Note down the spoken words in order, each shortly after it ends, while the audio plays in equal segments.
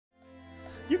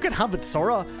You can have it,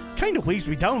 Sora. Kinda weighs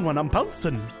me down when I'm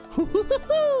bouncing.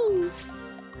 Can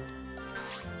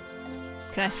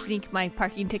I sneak my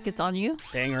parking tickets on you?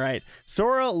 Dang right.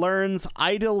 Sora learns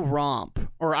Idle Romp.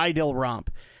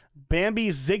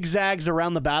 Bambi zigzags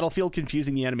around the battlefield,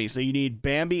 confusing the enemy. So you need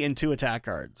Bambi and 2 attack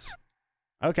cards.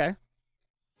 Okay.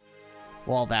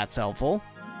 Well, that's helpful.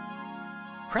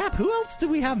 Crap, who else do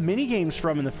we have minigames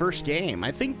from in the first game?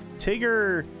 I think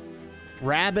Tigger,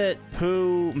 Rabbit,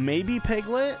 Pooh, maybe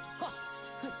Piglet?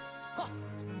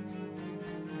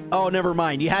 Oh, never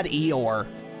mind. You had Eeyore.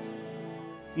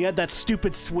 You had that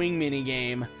stupid swing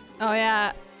minigame. Oh,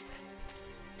 yeah.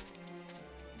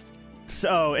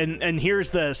 So, and here's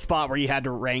the spot where you had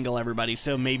to wrangle everybody,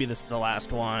 so maybe this is the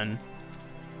last one.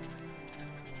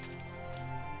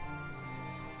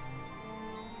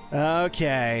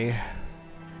 Okay.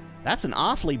 That's an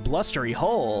awfully blustery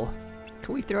hole.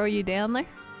 Can we throw you down there?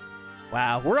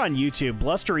 Wow, we're on YouTube.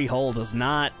 Blustery hole does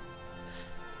not...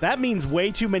 That means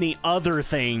way too many other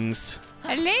things.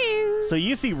 Hello! So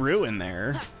you see ruin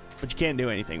there, but you can't do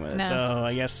anything with it. No. So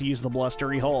I guess use the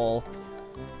blustery hole.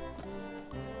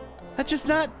 That just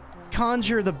not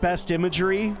conjure the best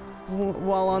imagery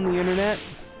while on the internet.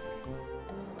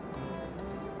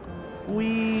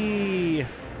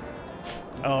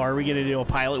 Oh, are we gonna do a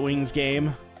Pilot Wings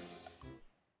game?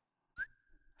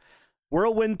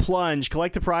 Whirlwind Plunge.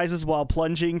 Collect the prizes while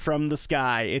plunging from the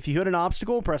sky. If you hit an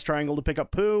obstacle, press triangle to pick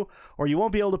up Pooh, or you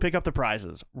won't be able to pick up the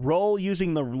prizes. Roll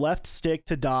using the left stick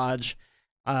to dodge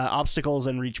obstacles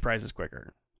and reach prizes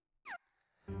quicker.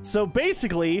 So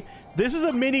basically, this is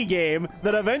a mini game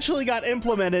that eventually got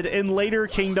implemented in later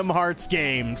Kingdom Hearts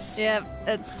games. Yep,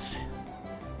 it's...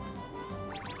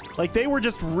 Like, they were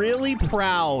just really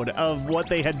proud of what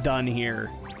they had done here.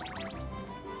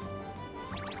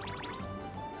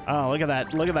 Oh, look at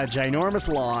that. Look at that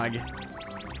ginormous log.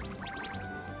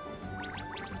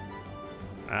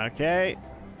 Okay.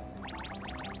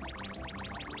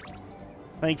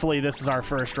 Thankfully, this is our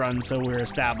first run, so we're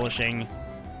establishing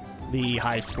the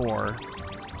high score.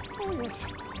 Oh, yes.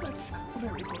 That's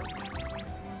very good.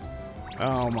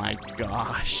 Oh my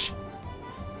gosh.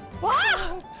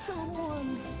 Wow!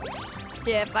 Someone.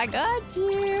 Yep, I got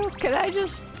you. Can I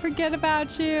just forget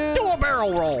about you? Do a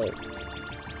barrel roll!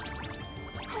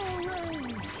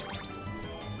 Hooray.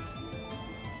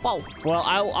 Whoa. Well,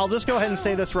 I'll just go ahead and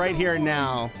say this right here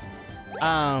now.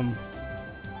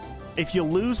 If you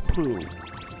lose Pooh,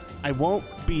 I won't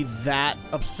be that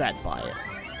upset by it.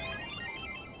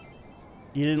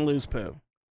 You didn't lose Pooh.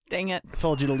 Dang it.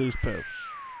 Told you to lose Pooh.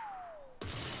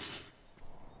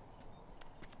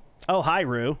 Oh, hi,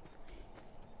 Roo.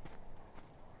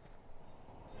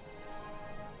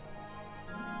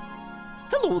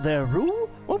 Hello there, Roo.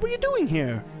 What were you doing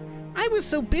here? I was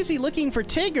so busy looking for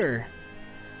Tigger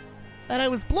that I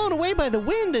was blown away by the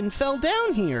wind and fell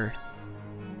down here.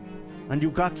 And you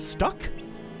got stuck?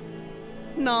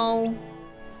 No.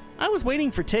 I was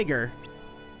waiting for Tigger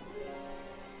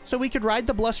so we could ride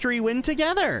the blustery wind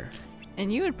together.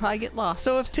 And you would probably get lost.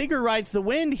 So if Tigger rides the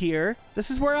wind here,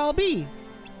 this is where I'll be.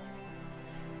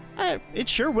 It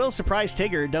sure will surprise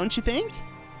Tigger, don't you think?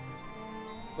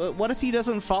 But what if he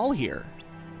doesn't fall here?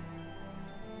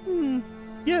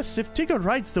 Yes, if Tigger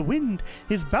rides the wind,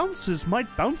 his bounces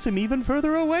might bounce him even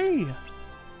further away.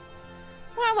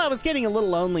 Well, I was getting a little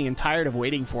lonely and tired of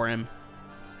waiting for him.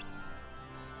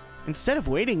 Instead of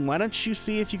waiting, why don't you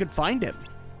see if you could find him?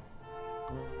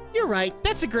 You're right,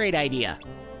 that's a great idea.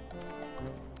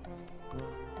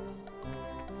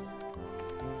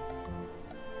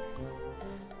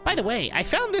 By the way, I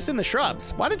found this in the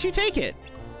shrubs. Why don't you take it?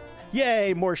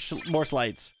 Yay, more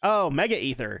slides. Oh, Mega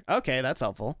Ether. Okay, that's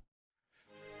helpful.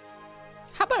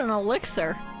 How about an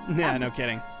elixir? Yeah, no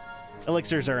kidding.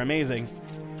 Elixirs are amazing.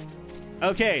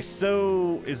 Okay,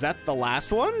 so is that the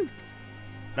last one?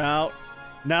 No,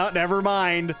 never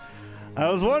mind. I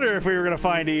was wondering if we were gonna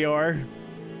find Eeyore.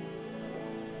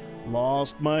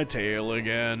 Lost my tail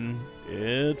again.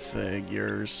 It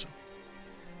figures.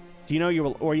 Do you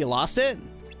know where you lost it?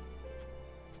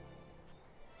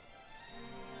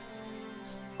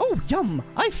 Oh, yum!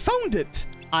 I found it!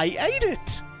 I ate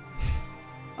it!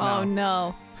 Oh,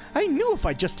 no. I knew if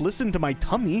I just listened to my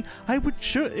tummy, it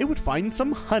would find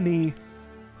some honey.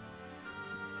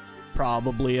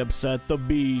 Probably upset the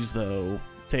bees, though.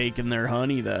 Taking their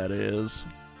honey, that is.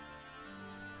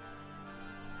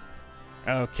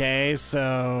 Okay,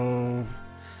 so...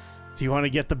 Do you want to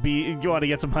get the bee? You want to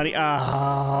get some honey?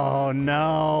 Oh,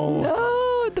 no.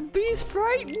 No, the bees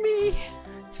frighten me.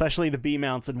 Especially the bee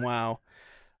mounts in WoW.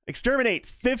 Exterminate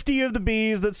 50 of the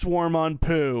bees that swarm on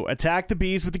Pooh. Attack the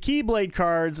bees with the Keyblade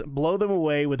cards, blow them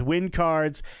away with wind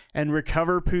cards, and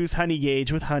recover Pooh's honey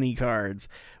gauge with honey cards.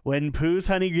 When Pooh's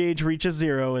honey gauge reaches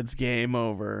 0, it's game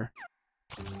over.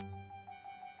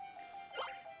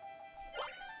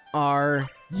 Are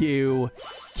you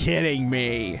kidding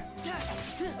me?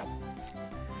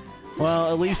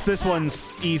 Well, at least this one's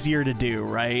easier to do,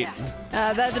 right?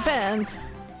 That depends.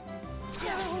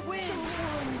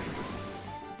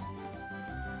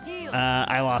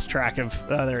 I lost track of.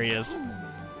 Oh, there he is.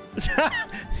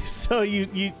 So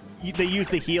they use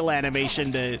the heal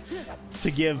animation to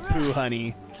give Pooh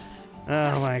honey.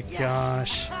 Oh my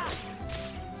gosh.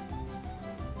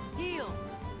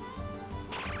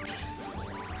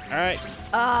 All right.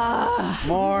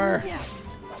 More.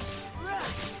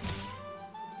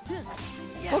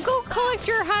 Well, go collect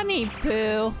your honey,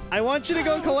 Pooh. I want you to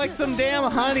go collect some damn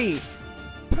honey.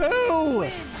 Pooh!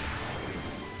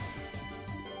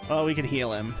 Oh, we can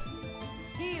heal him.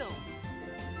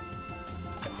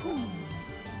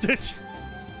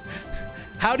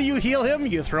 How do you heal him?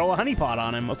 You throw a honey pot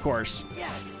on him, of course.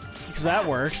 Because that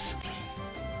works.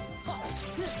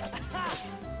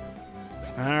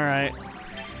 Alright.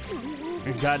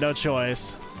 We've got no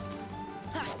choice.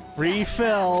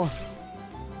 Refill.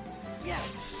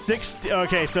 60.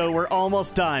 Okay, so we're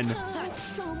almost done.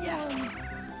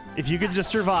 If you could just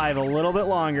survive a little bit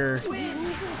longer.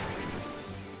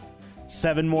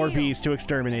 7 more bees to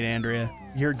exterminate, Andrea.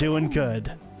 You're doing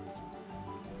good.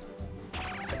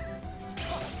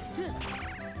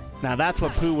 Now that's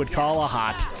what Pooh would call a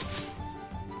hot.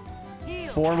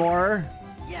 4 more.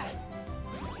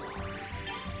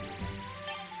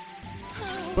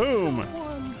 Boom.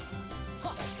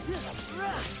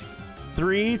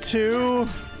 3, 2,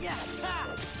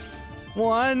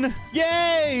 1.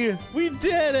 Yay! We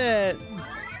did it!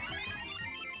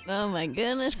 Oh my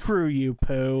goodness. Screw you,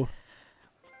 Pooh.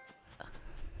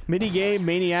 Minigame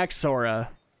Maniac Sora.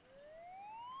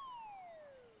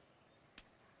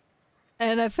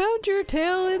 And I found your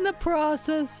tail in the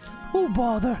process. Oh,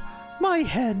 bother. My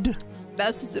head.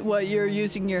 That's what you're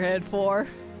using your head for.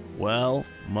 Well,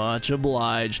 much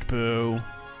obliged, Pooh.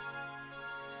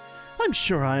 I'm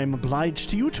sure I'm obliged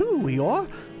to you too, Eeyore.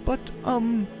 But,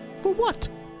 for what?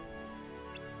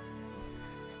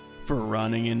 For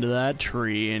running into that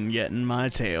tree and getting my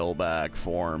tail back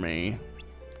for me.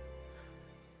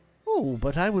 Oh,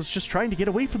 but I was just trying to get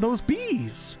away from those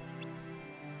bees.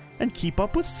 And keep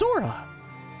up with Sora.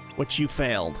 Which you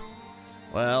failed.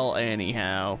 Well,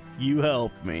 anyhow, you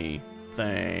helped me.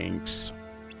 Thanks.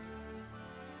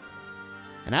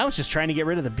 And I was just trying to get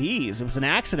rid of the bees. It was an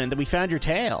accident that we found your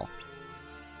tail.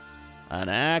 An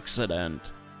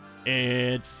accident.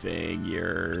 It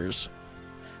figures.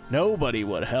 Nobody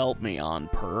would help me on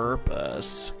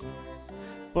purpose.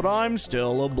 But I'm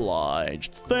still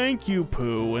obliged. Thank you,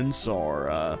 Pooh and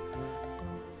Sora.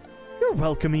 You're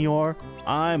welcome, Eeyore.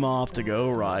 I'm off to go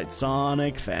write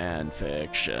Sonic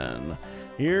fanfiction.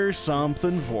 Here's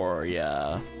something for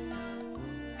ya.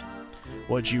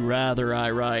 Would you rather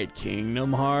I write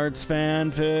Kingdom Hearts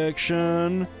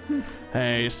fanfiction?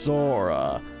 Hey,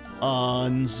 Sora,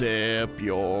 unzip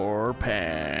your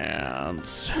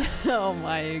pants. Oh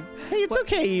my... Hey, it's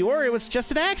okay, Eeyore. It was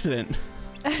just an accident.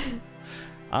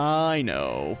 I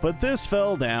know, but this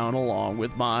fell down along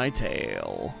with my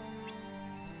tail.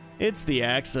 It's the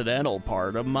accidental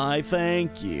part of my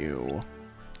thank you.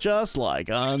 Just like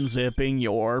unzipping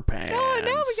your pants. Oh,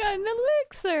 now we got an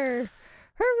elixir.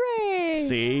 Hooray!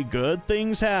 See, good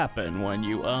things happen when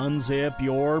you unzip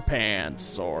your pants,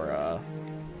 Sora.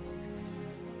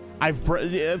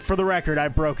 For the record,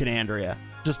 I've broken Andrea.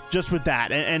 Just with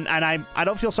that, and I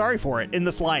don't feel sorry for it in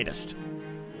the slightest.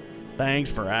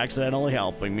 Thanks for accidentally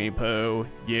helping me, Pooh.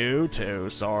 You too,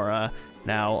 Sora.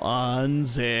 Now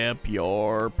unzip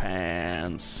your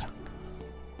pants.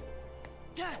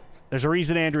 There's a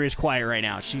reason Andrea's quiet right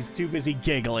now. She's too busy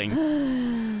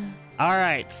giggling. All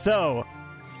right, so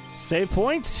save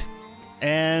point.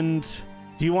 And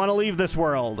do you want to leave this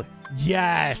world?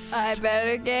 Yes. I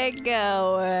better get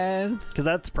going. Because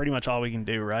that's pretty much all we can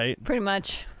do, right? Pretty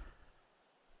much.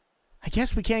 I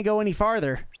guess we can't go any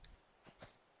farther.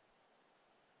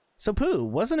 So, Pooh,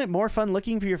 wasn't it more fun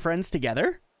looking for your friends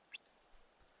together?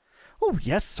 Oh,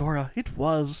 yes, Sora, it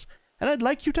was. And I'd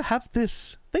like you to have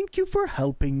this. Thank you for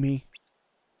helping me.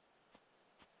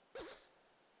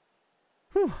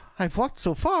 Whew, I've walked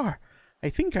so far. I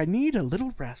think I need a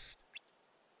little rest.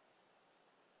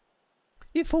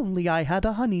 If only I had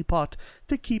a honey pot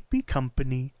to keep me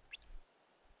company.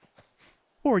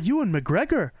 Or you and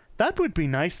McGregor. That would be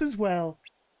nice as well.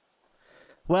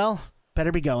 Well,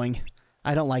 better be going.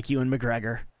 I don't like you and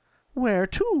McGregor. Where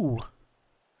to?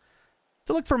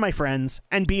 To look for my friends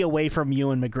and be away from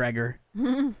Ewan McGregor.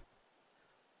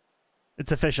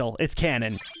 It's official. It's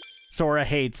canon. Sora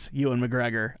hates Ewan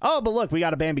McGregor. Oh, but look, we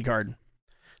got a Bambi card.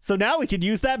 So now we could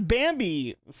use that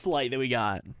Bambi slight that we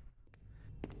got.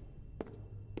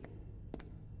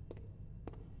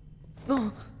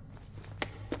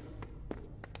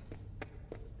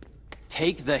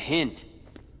 Take the hint.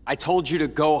 I told you to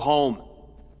go home.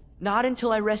 Not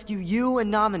until I rescue you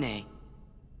and Namine.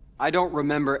 I don't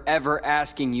remember ever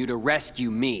asking you to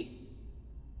rescue me.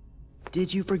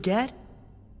 Did you forget?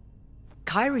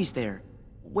 Kyrie's there,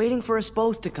 waiting for us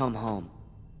both to come home.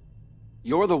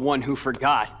 You're the one who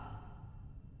forgot.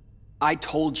 I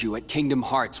told you at Kingdom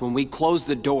Hearts when we closed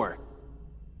the door.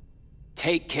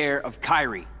 Take care of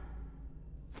Kyrie.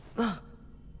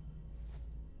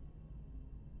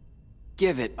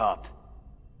 Give it up.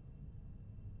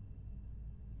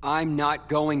 I'm not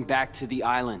going back to the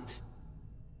islands.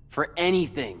 For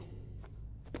anything.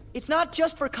 It's not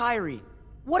just for Kyrie.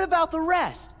 What about the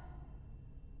rest?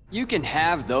 You can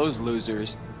have those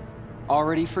losers.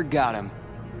 Already forgot them.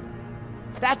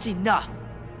 That's enough.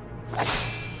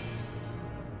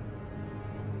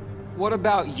 What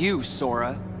about you,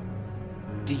 Sora?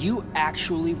 Do you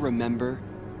actually remember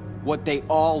what they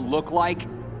all look like?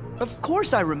 Of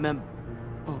course I remember.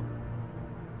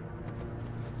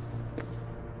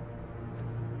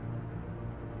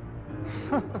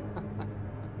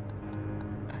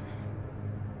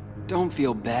 Don't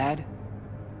feel bad.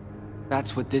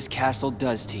 That's what this castle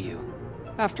does to you,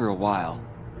 after a while.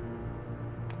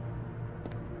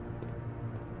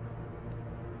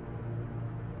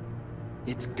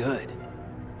 It's good.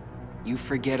 You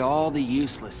forget all the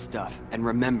useless stuff and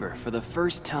remember for the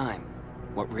first time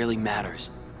what really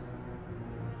matters.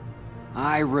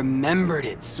 I remembered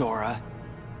it, Sora.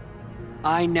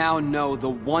 I now know the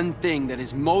one thing that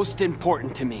is most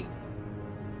important to me.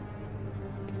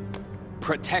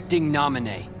 Protecting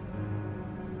Namine.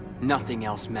 Nothing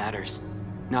else matters.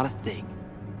 Not a thing.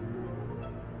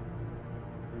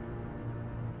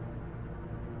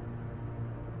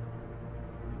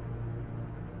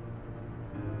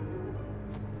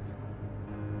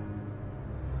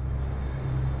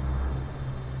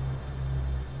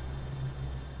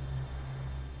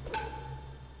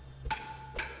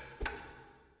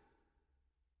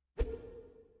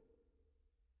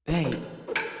 Hey,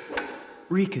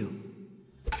 Riku.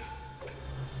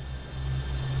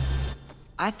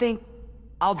 I think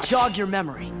I'll jog your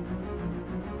memory.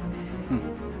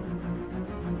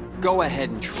 Go ahead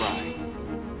and try.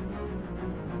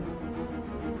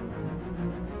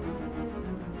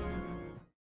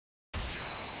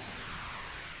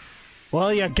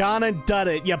 Well, you gone and done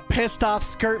it. You pissed off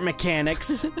skirt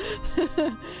mechanics. Hey,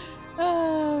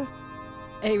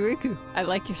 Riku, I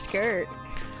like your skirt.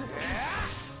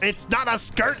 It's not a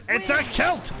skirt, it's a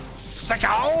kilt!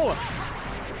 Sicko!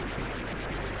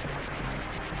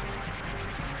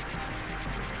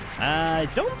 I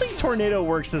don't think Tornado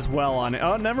works as well on it.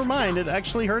 Oh, never mind. It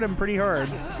actually hurt him pretty hard.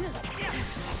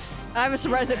 I was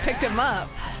surprised it picked him up.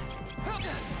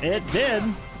 It did.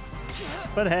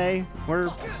 But hey,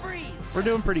 we're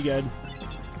doing pretty good.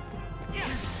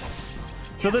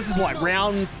 So this is what,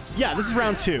 round... Yeah, this is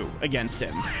round 2 against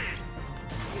him.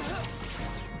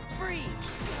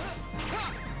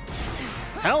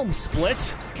 Helm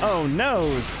split. Oh,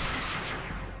 noes.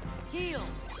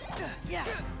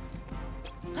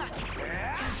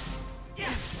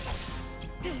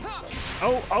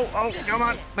 Oh, come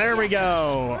on. There we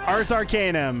go. Ars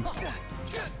Arcanum.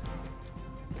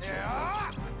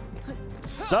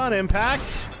 Stun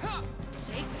impact.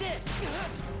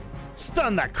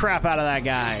 Stun the crap out of that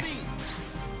guy.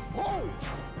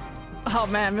 Oh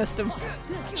man, missed him.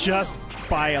 Just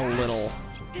by a little.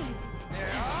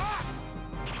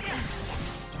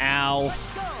 Ow.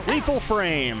 Lethal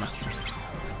frame.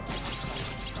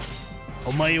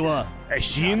 Omae wa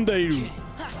shindairu.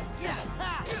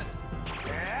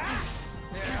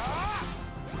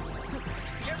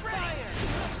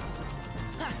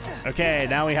 Okay,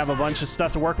 now we have a bunch of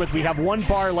stuff to work with. We have 1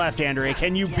 bar left, Andrea.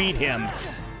 Can you beat him?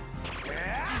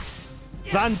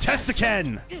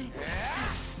 Zantetsuken!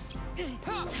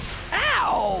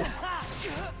 Ow!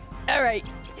 All right,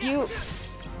 you...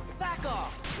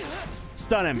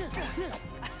 Stun him.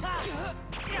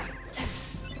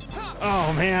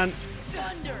 Oh, man.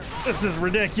 This is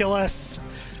ridiculous.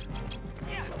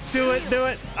 Do it, do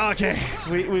it. Okay,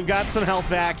 we've got some health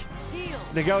back.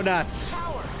 To go nuts.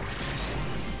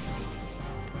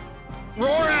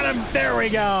 Roar at him. There we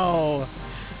go.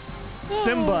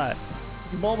 Simba.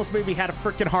 You almost maybe had a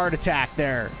freaking heart attack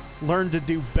there. Learn to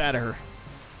do better.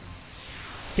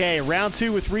 Okay, round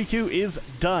 2 with Riku is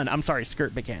done. I'm sorry,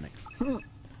 skirt mechanics.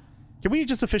 Can we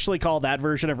just officially call that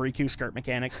version of Riku skirt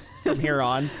mechanics from here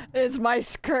on? It's my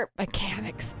skirt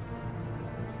mechanics.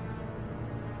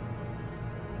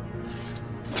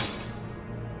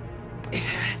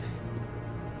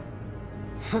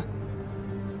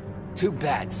 Too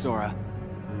bad, Sora.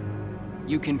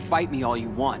 You can fight me all you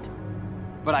want,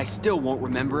 but I still won't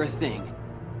remember a thing.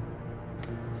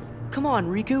 Come on,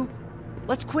 Riku.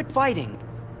 Let's quit fighting.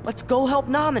 Let's go help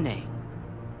Namine.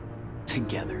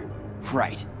 Together,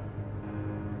 right.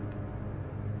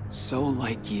 So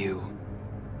like you.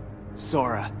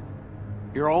 Sora,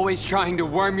 you're always trying to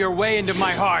worm your way into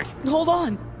my heart. Hold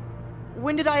on.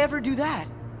 When did I ever do that?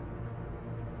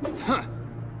 Huh.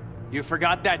 You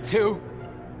forgot that too?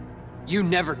 You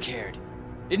never cared.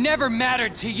 It never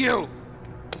mattered to you!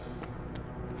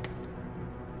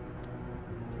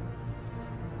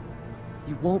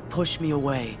 You won't push me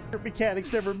away. Skirt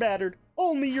mechanics never mattered.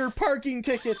 Only your parking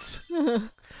tickets.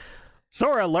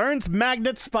 Sora learns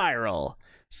Magnet Spiral.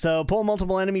 So pull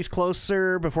multiple enemies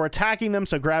closer before attacking them.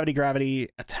 So gravity, gravity,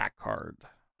 attack card.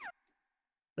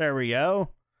 There we go.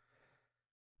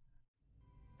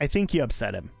 I think you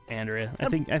upset him, Andrea. I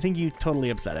think you totally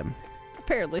upset him.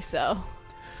 Apparently so.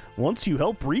 Once you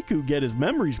help Riku get his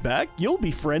memories back, you'll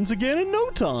be friends again in no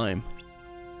time.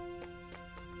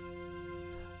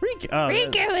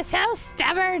 Riku is so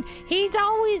stubborn. He's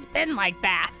always been like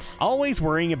that. Always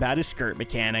worrying about his skirt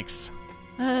mechanics.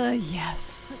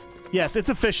 Yes. Yes, it's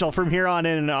official. From here on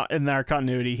in our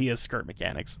continuity, he has skirt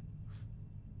mechanics.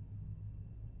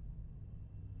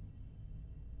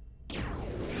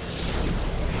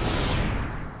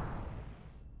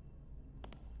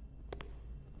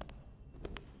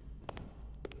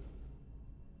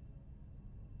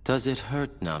 Does it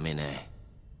hurt, Namine?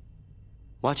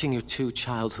 Watching your two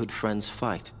childhood friends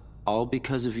fight, all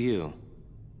because of you.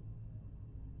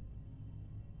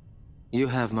 You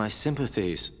have my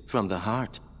sympathies from the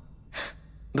heart.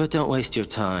 But don't waste your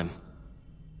time.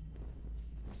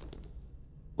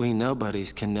 We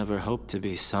nobodies can never hope to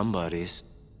be somebodies.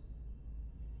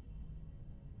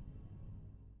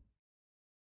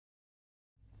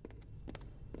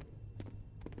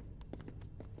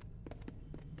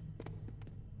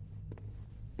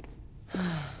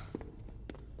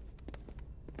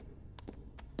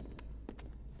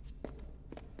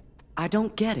 I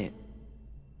don't get it.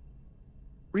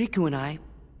 Riku and I,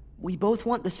 we both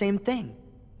want the same thing.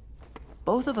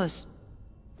 Both of us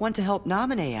want to help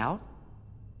Namine out.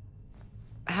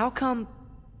 How come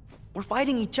we're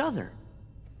fighting each other?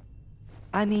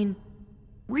 I mean,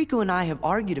 Riku and I have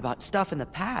argued about stuff in the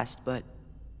past, but...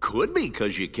 Could be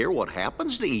because you care what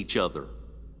happens to each other.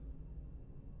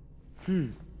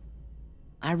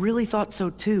 I really thought so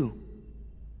too.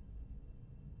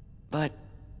 But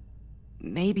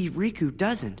maybe Riku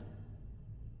doesn't.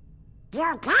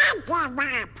 You can't give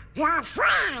up your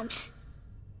friends.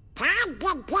 Come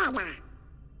together.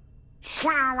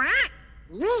 Sora,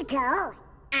 Riku,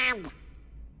 and...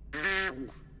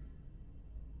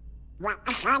 what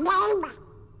was her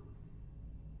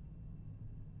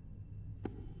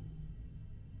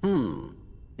name?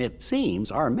 It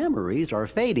seems our memories are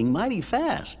fading mighty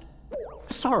fast.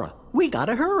 Sora, we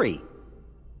gotta hurry.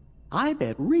 I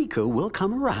bet Riku will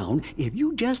come around if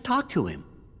you just talk to him.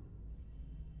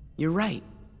 You're right.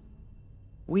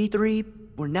 We three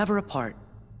were never apart.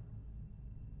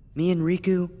 Me and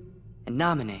Riku and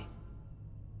Namine.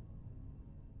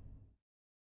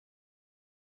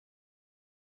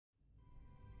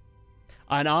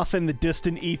 And off in the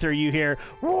distant ether you hear,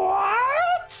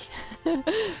 "What?"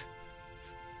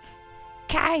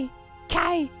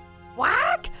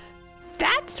 What?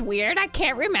 That's weird. I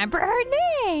can't remember her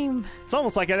name. It's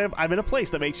almost like I'm in a place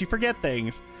that makes you forget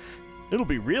things. It'll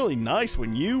be really nice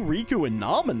when you, Riku, and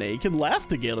Namine can laugh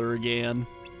together again.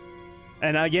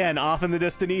 And again, off in the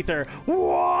distant ether,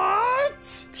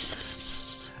 "What?"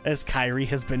 As Kairi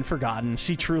has been forgotten.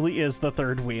 She truly is the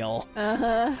third wheel.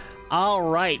 All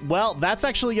right. Well, that's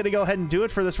actually going to go ahead and do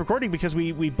it for this recording because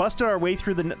we busted our way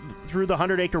through the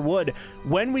 100-Acre Wood.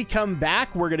 When we come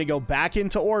back, we're going to go back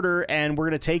into order and we're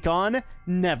going to take on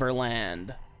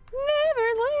Neverland.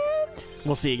 Neverland.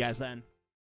 We'll see you guys then.